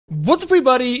What's up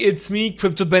everybody, it's me,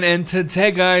 CryptoBen, and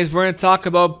today guys, we're going to talk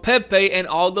about Pepe and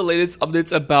all the latest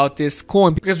updates about this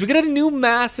coin. Because we got a new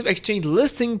massive exchange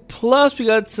listing, plus we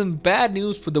got some bad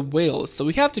news for the whales. So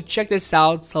we have to check this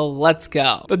out, so let's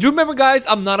go. But do remember guys,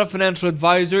 I'm not a financial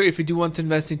advisor. If you do want to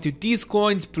invest into these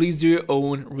coins, please do your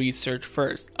own research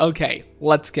first. Okay,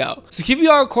 let's go. So give you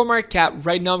our core market cap,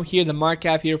 right now here, the market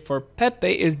cap here for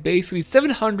Pepe is basically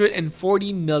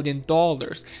 $740 million.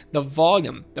 The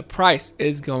volume, the price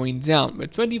is going down,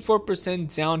 with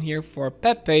 24% down here for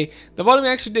Pepe. The volume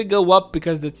actually did go up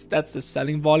because that's the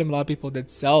selling volume. A lot of people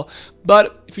did sell,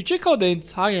 but if you check out the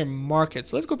entire market,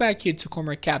 so let's go back here to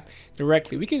CoinMarketCap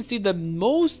directly, we can see that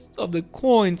most of the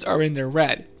coins are in the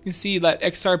red. You see that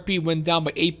XRP went down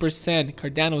by 8%,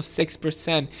 Cardano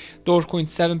 6%, Dogecoin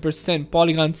 7%,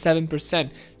 Polygon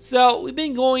 7%. So we've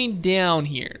been going down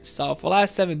here. So for the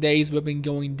last 7 days, we've been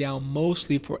going down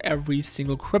mostly for every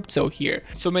single crypto here.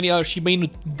 So many other Shiba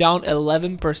Inu down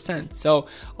 11%. So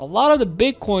a lot of the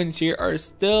big coins here are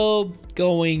still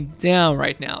going down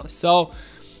right now. So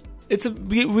it's a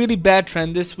really bad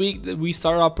trend this week. We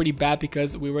started off pretty bad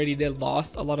because we already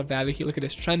lost a lot of value here. Look at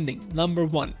this trending. Number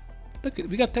one. Look,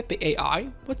 we got Pepe AI.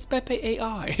 What's Pepe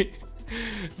AI?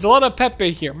 There's a lot of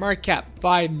Pepe here. Market cap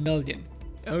 5 million.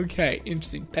 Okay,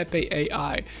 interesting. Pepe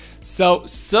AI. So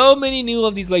many new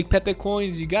of these like Pepe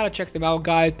coins. You gotta check them out,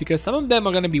 guys, because some of them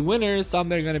are gonna be winners, some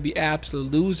they're gonna be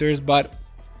absolute losers, but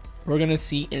we're gonna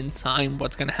see in time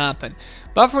what's gonna happen.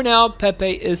 But for now,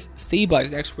 Pepe is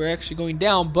stabilized. Actually, we're actually going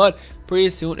down, but pretty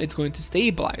soon it's going to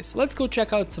stabilize. So let's go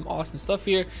check out some awesome stuff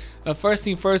here. First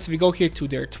thing first, if we go here to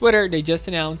their Twitter, they just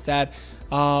announced that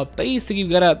basically we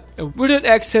got a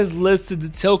WOJAK has listed the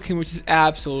token, which is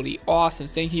absolutely awesome,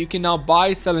 saying you can now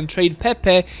buy, sell, and trade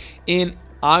Pepe in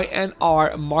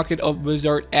INR market of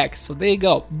WOJAK. So there you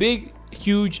go, big,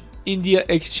 huge India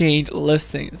exchange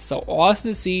listing. So awesome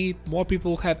to see more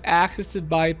people have access to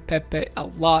buy Pepe a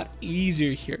lot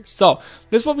easier here. So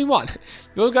this is what we want.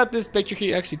 We also got this picture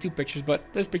here, actually two pictures, but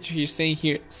this picture here saying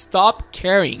here, stop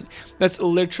caring. That's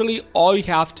literally all you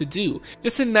have to do.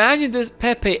 Just imagine this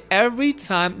Pepe every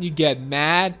time you get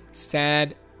mad,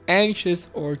 sad, anxious,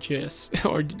 or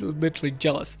literally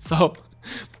jealous. So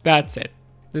that's it.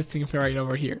 This thing right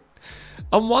over here.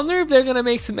 I wonder if they're gonna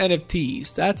make some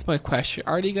NFTs. That's my question.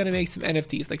 Are they gonna make some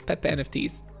NFTs, like Pepe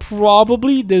NFTs?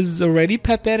 Probably. There's already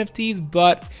Pepe NFTs,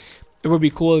 but it would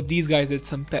be cool if these guys did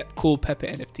some cool Pepe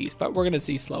NFTs, but we're gonna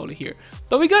see slowly here.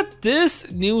 But we got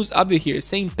this news update here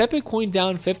saying Pepecoin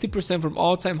down 50% from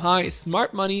all-time high.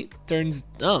 Smart money turns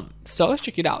dumb. So let's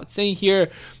check it out. Saying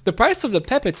here, the price of the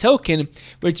Pepe token,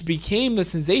 which became the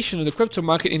sensation of the crypto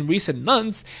market in recent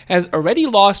months, has already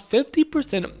lost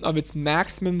 50% of its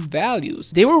maximum values.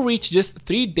 They were reached just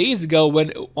 3 days ago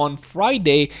when on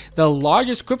Friday, the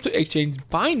largest crypto exchange,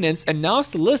 Binance,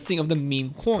 announced the listing of the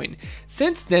meme coin.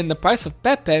 Since then, the price of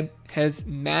Pepe has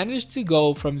managed to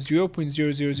go from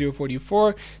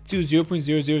 0.00044 to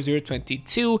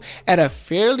 0.00022 at a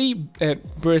fairly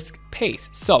brisk pace.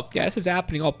 So yeah, this is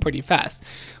happening all pretty fast.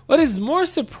 What is more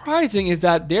surprising is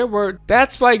that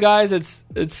that's why guys,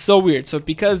 it's so weird. So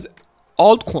because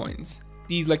altcoins,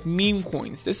 these like meme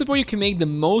coins, this is where you can make the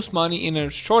most money in a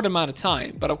short amount of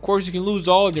time, but of course you can lose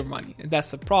all of your money, and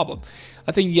that's the problem.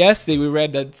 I think yesterday we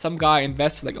read that some guy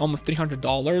invested like almost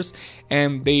 $300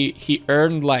 and he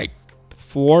earned like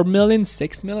 4 million,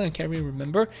 6 million, I can't really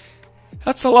remember.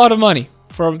 That's a lot of money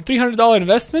for a $300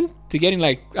 investment to getting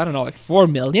like, I don't know, like 4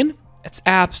 million. It's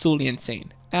absolutely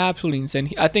insane. Absolutely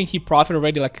insane. I think he profited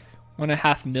already like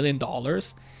 $1.5 million.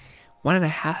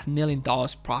 $1.5 million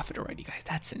profit already, guys.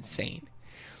 That's insane.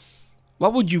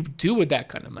 What would you do with that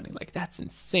kind of money? Like, that's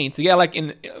insane. So yeah, like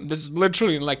this is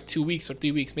literally in like 2 weeks or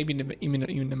 3 weeks, maybe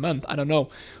even a month, I don't know.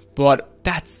 But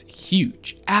that's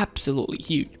huge, absolutely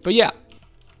huge. But yeah,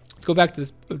 let's go back to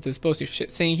this post here,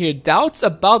 saying here, doubts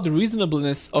about the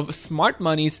reasonableness of smart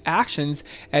money's actions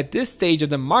at this stage of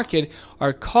the market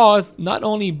are caused not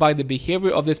only by the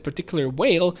behavior of this particular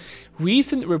whale.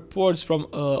 Recent reports from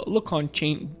Look On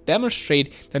Chain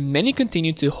demonstrate that many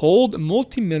continue to hold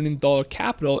multi-million-dollar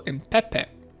capital in Pepe.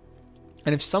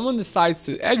 And if someone decides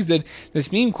to exit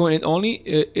this meme coin,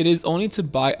 it is only to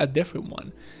buy a different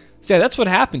one. So yeah, that's what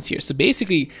happens here. So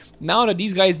basically, now that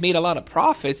these guys made a lot of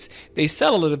profits, they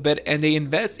sell a little bit and they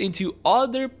invest into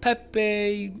other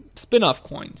Pepe spin-off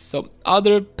coins. So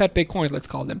other Pepe coins, let's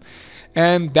call them.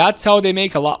 And that's how they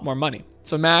make a lot more money.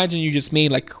 So imagine you just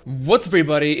made like, what's up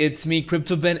everybody, it's me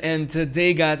CryptoBen, and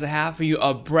today guys I have for you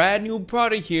a brand new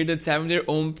product here that's having their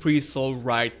own pre-sale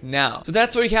right now. So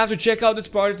that's why you have to check out this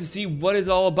product to see what it's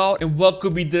all about and what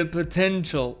could be the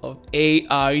potential of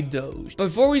AI Doge. But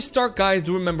before we start guys,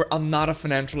 do remember I'm not a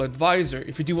financial advisor.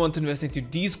 If you do want to invest into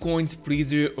these coins, please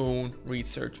do your own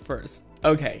research first.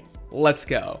 Okay, let's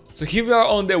go. So here we are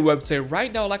on their website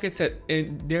right now. Like I said,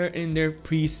 they're in their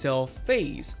pre-sale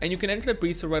phase, and you can enter the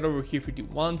pre-sale right over here if you do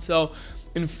want. So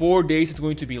in 4 days it's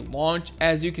going to be launched.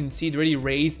 As you can see, they already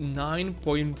raised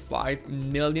 $9.5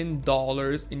 million in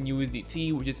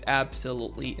USDT, which is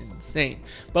absolutely insane.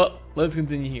 But let's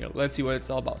continue here. Let's see what it's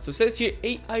all about. So it says here,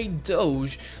 AI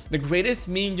Doge, the greatest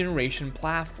meme generation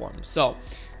platform. So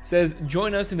says,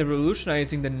 join us in the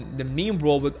revolutionizing the meme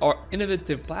world with our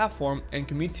innovative platform and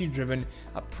community-driven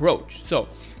approach. So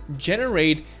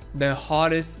generate the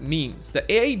hottest memes.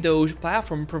 The AI Doge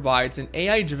platform provides an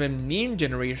AI-driven meme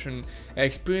generation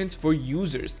experience for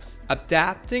users,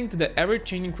 adapting to the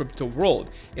ever-changing crypto world.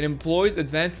 It employs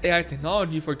advanced AI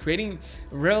technology for creating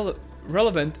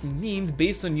relevant memes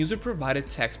based on user-provided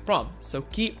text prompts. So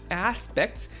key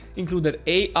aspects include an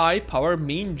AI-powered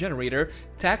meme generator,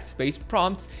 text-based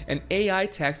prompts, and AI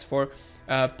text for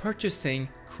purchasing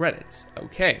credits.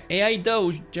 Okay, AI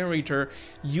Doge generator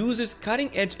uses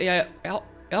cutting-edge AI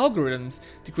algorithms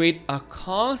to create a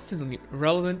constantly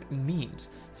relevant memes.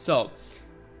 So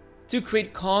to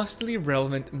create constantly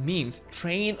relevant memes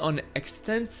trained on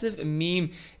extensive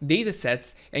meme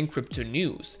datasets and crypto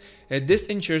news. This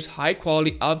ensures high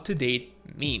quality, up-to-date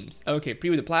memes. Okay,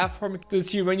 preview the platform. This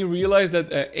here, when you realize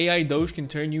that AI Doge can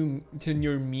turn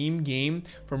your meme game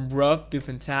from rough to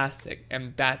fantastic,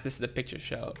 and this is the picture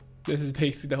show. This is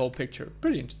basically the whole picture.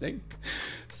 Pretty interesting.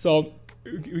 So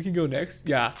we can go next.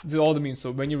 Yeah, this is all the memes.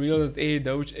 So when you realize AI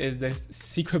Doge is the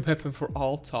secret weapon for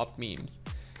all top memes.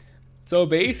 So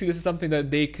basically this is something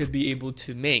that they could be able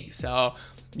to make. So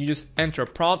you just enter a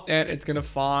prompt and it's gonna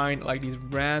find like these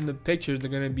random pictures.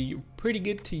 They're gonna be pretty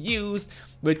good to use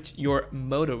with your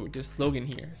motto, with your slogan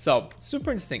here. So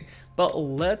super interesting. But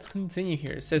let's continue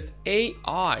here. It says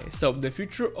AI, so the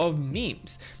future of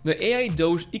memes. The AI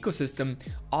Doge ecosystem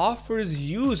offers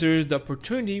users the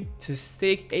opportunity to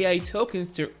stake AI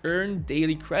tokens to earn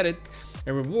daily credit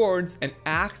and rewards and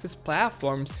access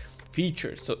platforms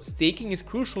features. So staking is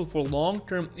crucial for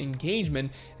long-term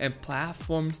engagement and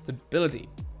platform stability.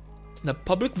 The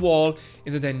public wall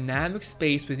is a dynamic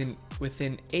space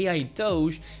within AI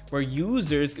Doge where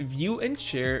users view and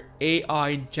share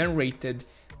AI generated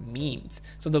memes.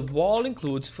 So the wall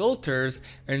includes filters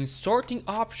and sorting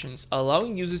options,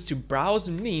 allowing users to browse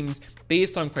memes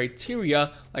based on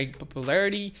criteria like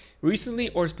popularity, recently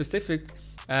or specific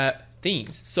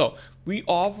themes. So we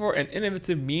offer an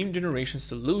innovative meme generation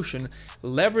solution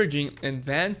leveraging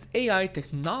advanced AI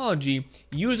technology,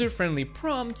 user-friendly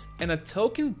prompts, and a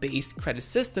token-based credit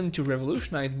system to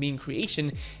revolutionize meme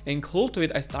creation and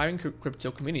cultivate a thriving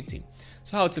crypto community.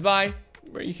 So how to buy?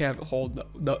 Where you have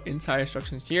the entire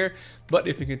instructions here, but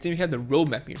if you continue, you have the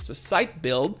roadmap here. So site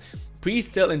build,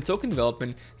 pre-sale and token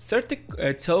development,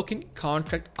 token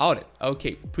contract audit.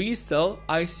 Okay, pre-sale,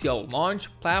 ICO launch,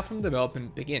 platform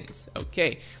development begins.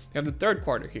 Okay, we have the third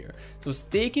quarter here. So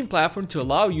staking platform to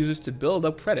allow users to build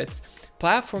up credits,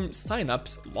 platform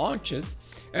signups, launches,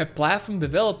 platform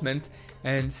development,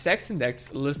 and sex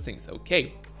index listings.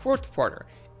 Okay, fourth quarter,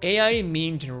 AI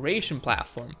meme generation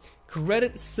platform,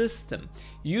 credit system,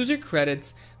 user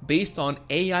credits based on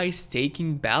AI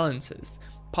staking balances,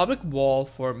 public wall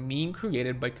for meme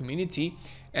created by community,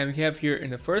 and we have here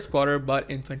in the first quarter,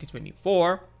 but in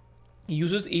 2024,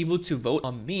 users able to vote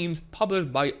on memes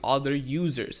published by other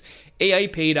users. AI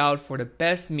paid out for the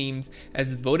best memes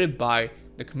as voted by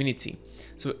the community.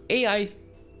 So AI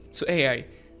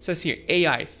says here,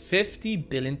 AI 50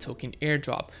 billion token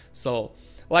airdrop. So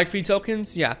like free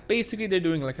tokens, yeah, basically they're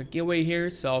doing like a giveaway here,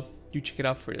 so you check it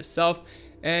out for yourself.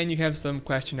 And you have some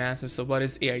question answers. So what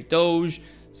is AI Doge?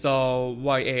 So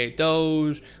why AI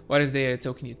Doge? What is the AI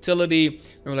token utility?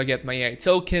 When will I get my AI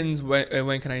tokens?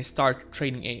 When can I start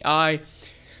trading AI?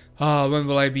 When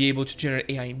will I be able to generate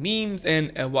AI memes?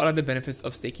 And what are the benefits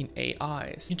of staking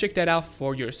AIs? You check that out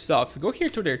for yourself. Go here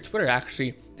to their Twitter.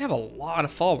 Actually, they have a lot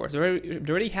of followers. They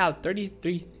already have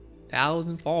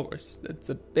 33,000 followers. That's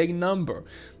a big number.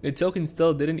 The token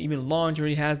still didn't even launch,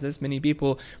 already has this many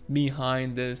people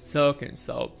behind this token.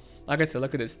 So like I said,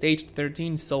 look at this, stage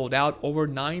 13 sold out, over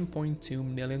 $9.2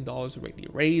 million already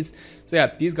raised. So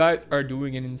yeah, these guys are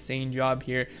doing an insane job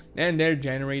here, and they're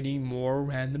generating more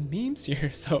random memes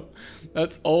here. So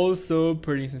that's also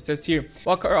pretty insane. It says here,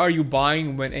 what car are you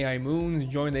buying when AI moons?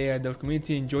 Join the AI Doge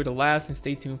community, enjoy the last, and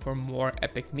stay tuned for more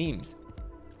epic memes.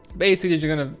 basically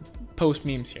you're gonna post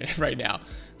memes here right now.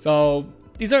 So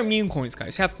these are meme coins,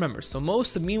 guys. You have to remember. So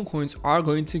most of meme coins are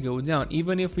going to go down,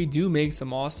 even if we do make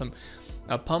some awesome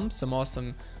pumps, some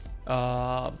awesome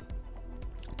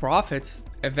profits.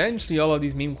 Eventually all of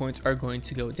these meme coins are going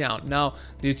to go down. Now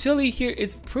the utility here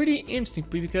is pretty interesting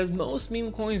because most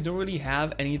meme coins don't really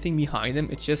have anything behind them.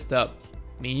 It's just a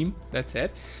meme, that's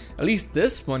it. At least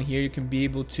this one here, you can be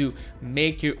able to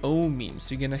make your own memes.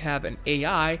 So you're gonna have an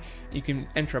AI, you can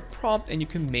enter a prompt and you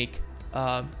can make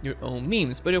your own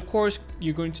memes. But of course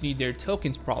you're going to need their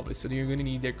tokens probably, so you're going to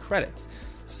need their credits.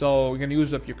 So you're going to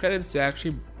use up your credits to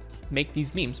actually make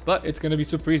these memes, but it's going to be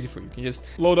super easy for you. You can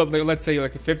just load up, like, let's say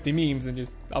like 50 memes and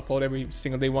just upload every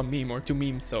single day 1 meme or 2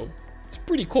 memes. So it's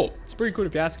pretty cool. It's pretty cool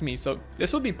if you ask me. So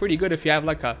this would be pretty good if you have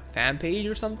like a fan page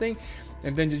or something,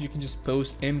 and then you can just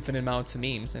post infinite amounts of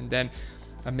memes, and then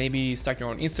maybe start your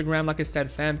own Instagram, like I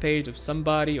said, fan page of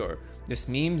somebody, or just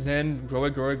memes, and grow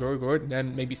it,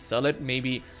 then maybe sell it,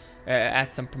 maybe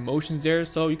add some promotions there.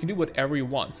 So you can do whatever you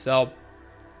want. So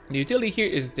the utility here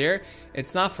is there.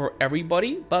 It's not for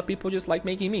everybody, but people just like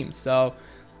making memes. So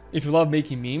if you love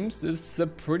making memes, this is a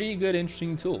pretty good,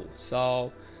 interesting tool.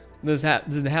 So does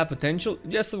it have potential?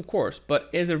 Yes, of course, but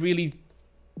is it really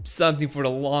something for the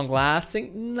long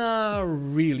lasting? Not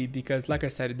really, because like I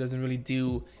said, it doesn't really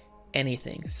do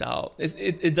anything. So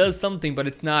it does something, but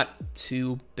it's not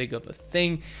too big of a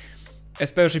thing,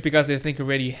 especially because I think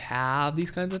already have these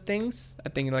kinds of things. I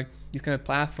think like these kind of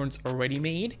platforms already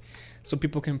made, so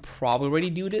people can probably already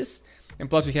do this. And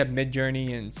plus we have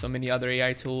Midjourney and so many other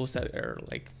AI tools that are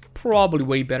like probably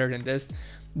way better than this.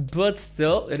 But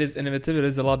still, it is innovative. It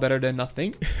is a lot better than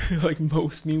nothing, like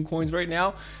most meme coins right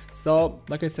now. So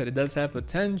like I said, it does have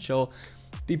potential.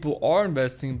 People are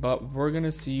investing, but we're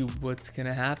gonna see what's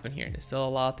gonna happen here. There's still a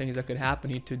lot of things that could happen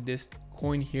here to this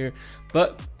coin here,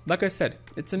 but like I said,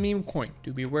 it's a meme coin.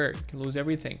 Do be aware, you can lose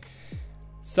everything.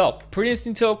 So pretty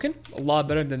interesting token, a lot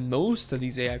better than most of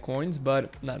these AI coins,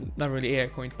 but not really AI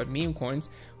coins, but meme coins.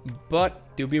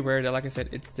 But do be aware that, like I said,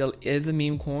 it still is a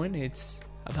meme coin. It's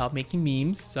about making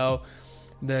memes, so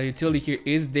the utility here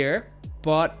is there,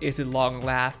 but is it long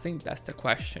lasting? That's the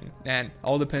question, and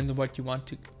all depends on what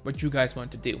you guys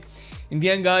want to do. In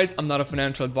the end, guys, I'm not a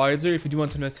financial advisor. If you do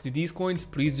want to invest into these coins,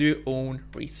 please do your own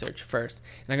research first,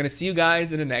 and I'm gonna see you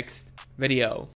guys in the next video.